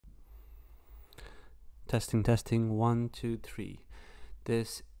Testing, testing, 1, 2, 3.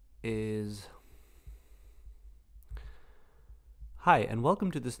 This is... Hi, and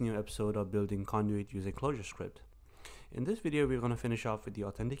welcome to this new episode of Building Conduit using ClojureScript. In this video, we're going to finish off with the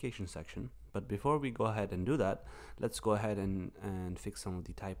authentication section, but before we go ahead and do that, let's go ahead and fix some of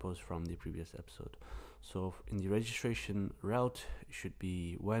the typos from the previous episode. So in the registration route, it should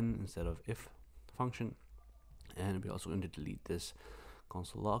be when instead of if function, and we're also going to delete this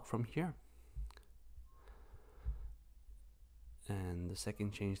console log from here. And the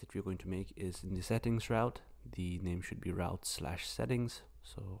second change that we're going to make is in the settings route, the name should be route/settings.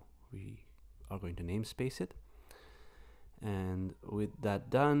 So we are going to namespace it. And with that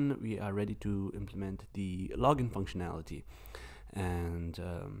done, we are ready to implement the login functionality. And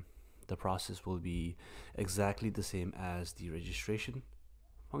the process will be exactly the same as the registration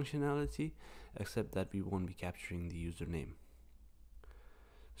functionality, except that we won't be capturing the username.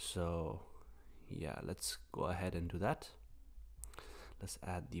 So yeah, let's go ahead and do that. Let's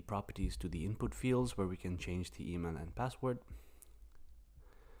add the properties to the input fields where we can change the email and password.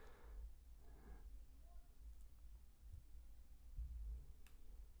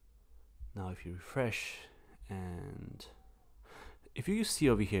 Now if you refresh, and if you see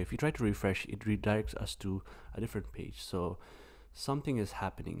over here, if you try to refresh, it redirects us to a different page. So something is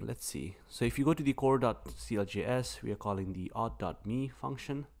happening. Let's see. So if you go to the core.cljs, we are calling the auth.me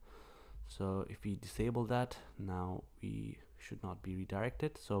function. So if we disable that, now we should not be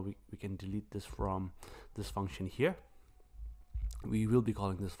redirected. So we can delete this from this function here. We will be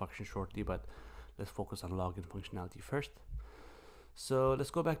calling this function shortly, but let's focus on login functionality first. So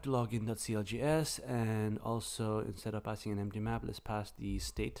let's go back to login.cljs, and also instead of passing an empty map, let's pass the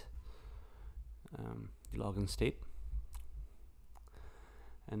state, the login state.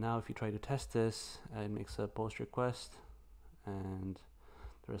 And now if you try to test this, it makes a post request, and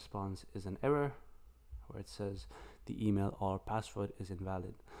the response is an error where it says the email or password is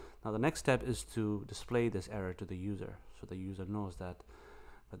invalid. Now the next step is to display this error to the user, so the user knows that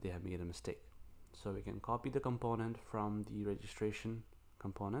they have made a mistake. So we can copy the component from the registration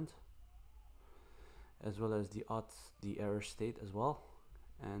component, as well as the auth, the error state as well.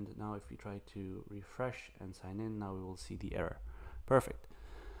 And now if we try to refresh and sign in, now we will see the error. Perfect.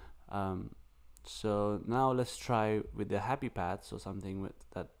 So now let's try with the happy path, so something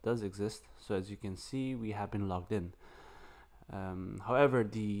that does exist. So as you can see, we have been logged in. However,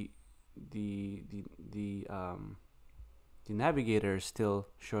 the navigator is still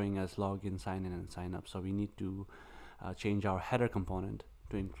showing us login, sign in, and sign up. So we need to change our header component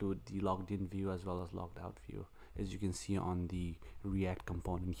to include the logged in view as well as logged out view, as you can see on the React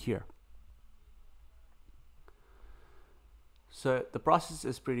component here. So the process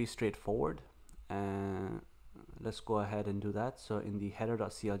is pretty straightforward. Let's go ahead and do that. So in the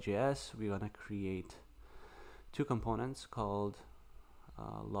header.cljs, we're gonna create two components called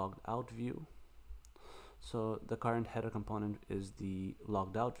logged out view. So the current header component is the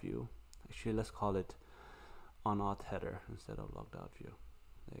logged out view. Actually, let's call it onAuth header instead of logged out view.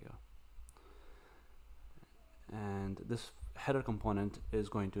 There you go. And this header component is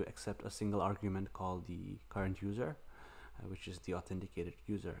going to accept a single argument called the current user, which is the authenticated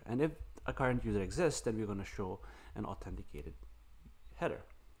user. And if a current user exists, then we're going to show an authenticated header.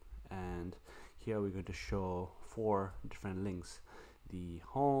 And here we're going to show 4 different links: the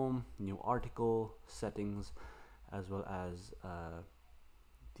home, new article, settings, as well as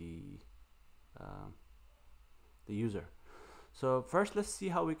the user. So first, let's see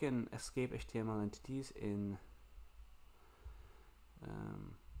how we can escape HTML entities in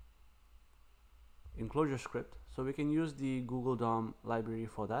ClojureScript. So we can use the Google DOM library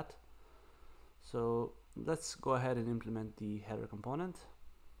for that. So let's go ahead and implement the header component.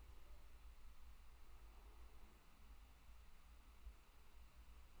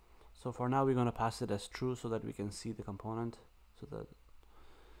 So for now, we're going to pass it as true so that we can see the component, so that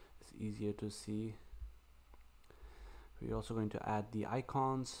it's easier to see. We're also going to add the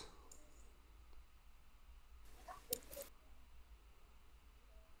icons.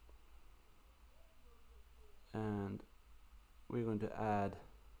 And we're going to add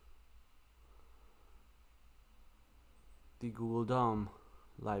the Google DOM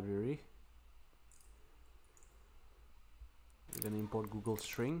library. We're going to import Google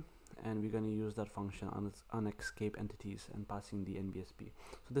string, and we're going to use that function on escape entities and passing the NBSP.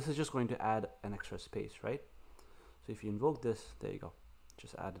 So this is just going to add an extra space, right? So if you invoke this, there you go,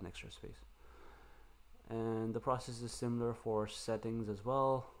 just add an extra space. And the process is similar for settings as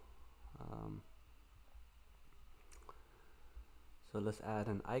well. So let's add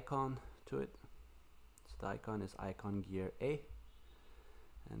an icon to it. So the icon is icon gear A,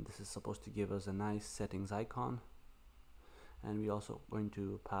 and this is supposed to give us a nice settings icon. And we also going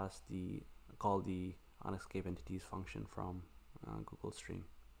to call the unescape entities function from Google Stream.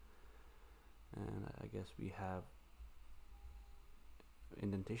 And I guess we have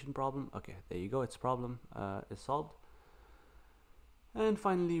indentation problem. Okay, there you go, its problem is solved. And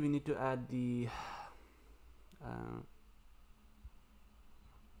finally we need to add the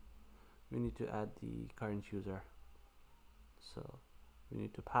current user. So we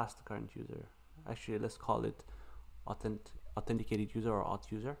need to pass the current user. Actually, let's call it authenticated user or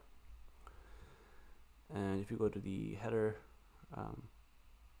auth user. And if you go to the header,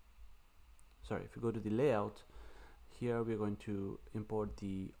 if you go to the layout, here we're going to import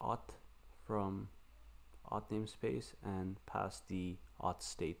the auth from auth namespace and pass the auth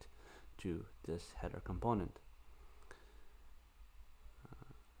state to this header component.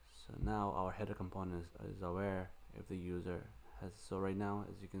 So now our header component is aware if the user has. So right now,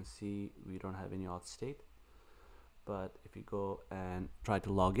 as you can see, we don't have any auth state. But if you go and try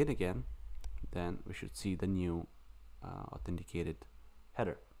to log in again, then we should see the new authenticated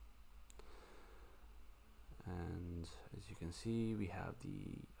header. And as you can see, we have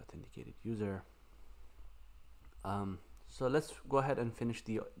the authenticated user. So let's go ahead and finish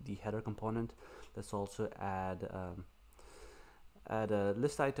the header component. Let's also add a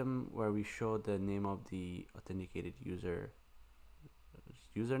list item where we show the name of the authenticated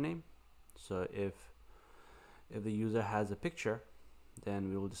username. So if the user has a picture, then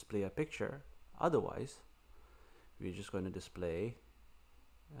we will display a picture. Otherwise, we're just going to display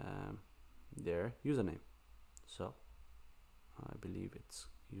their username. So I believe it's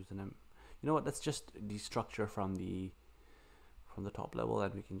username. You know what? Let's just destructure from the top level,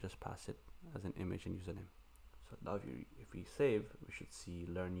 and we can just pass it as an image and username. So now if we save, we should see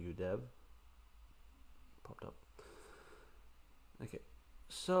learn udev popped up. Okay.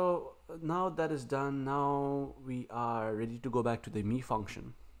 So now that is done, now we are ready to go back to the me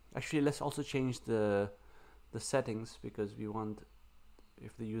function. Actually, let's also change the settings, because we want,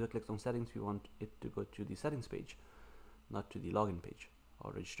 if the user clicks on settings, we want it to go to the settings page, not to the login page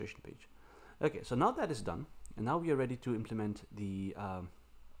or registration page. Okay, so now that is done, and now we are ready to implement the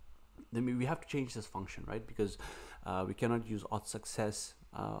then we have to change this function, right? Because we cannot use auth success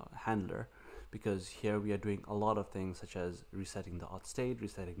handler, because here we are doing a lot of things such as resetting the auth state,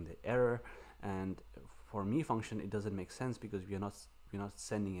 resetting the error, and for me function it doesn't make sense because we're not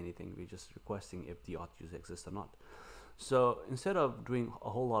sending anything, we're just requesting if the auth user exists or not. So instead of doing a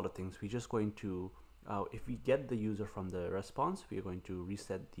whole lot of things, we're just going to if we get the user from the response, we are going to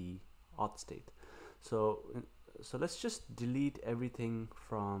reset the auth state. So let's just delete everything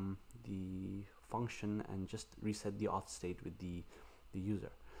from the function and just reset the auth state with the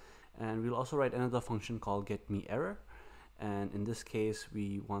user. And we'll also write another function called getMeError, and in this case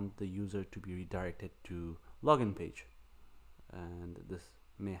we want the user to be redirected to login page, and this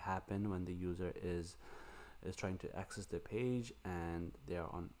may happen when the user is trying to access the page and they are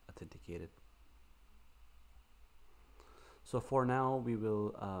unauthenticated. So for now we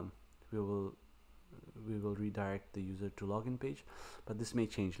will redirect the user to login page, but this may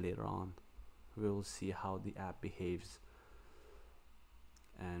change later on. We will see how the app behaves,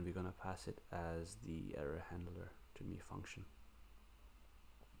 and we're going to pass it as the error handler to me function.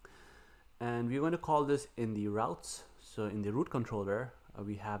 And we're going to call this in the routes. So in the root controller,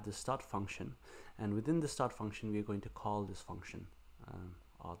 we have the start function, and within the start function, we're going to call this function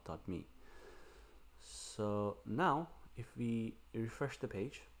auth.me. So now, if we refresh the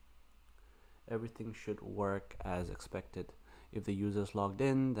page, everything should work as expected. If the user is logged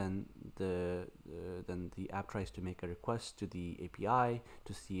in, then the app tries to make a request to the API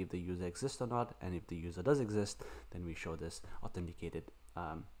to see if the user exists or not, and if the user does exist, then we show this authenticated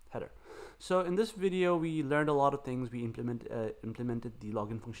header. So in this video, we learned a lot of things. We implemented the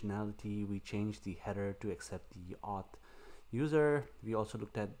login functionality. We changed the header to accept the auth user. We also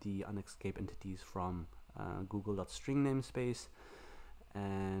looked at the unescape entities from Google.string namespace,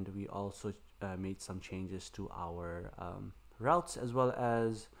 and we also made some changes to our routes, as well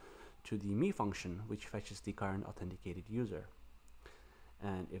as to the me function, which fetches the current authenticated user.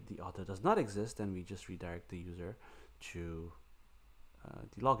 And if the author does not exist, then we just redirect the user to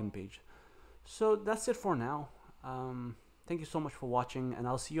the login page. So that's it for now. Thank you so much for watching, and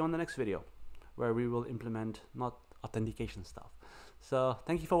I'll see you on the next video where we will implement not authentication stuff. So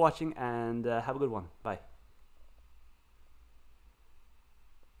thank you for watching, and have a good one. Bye.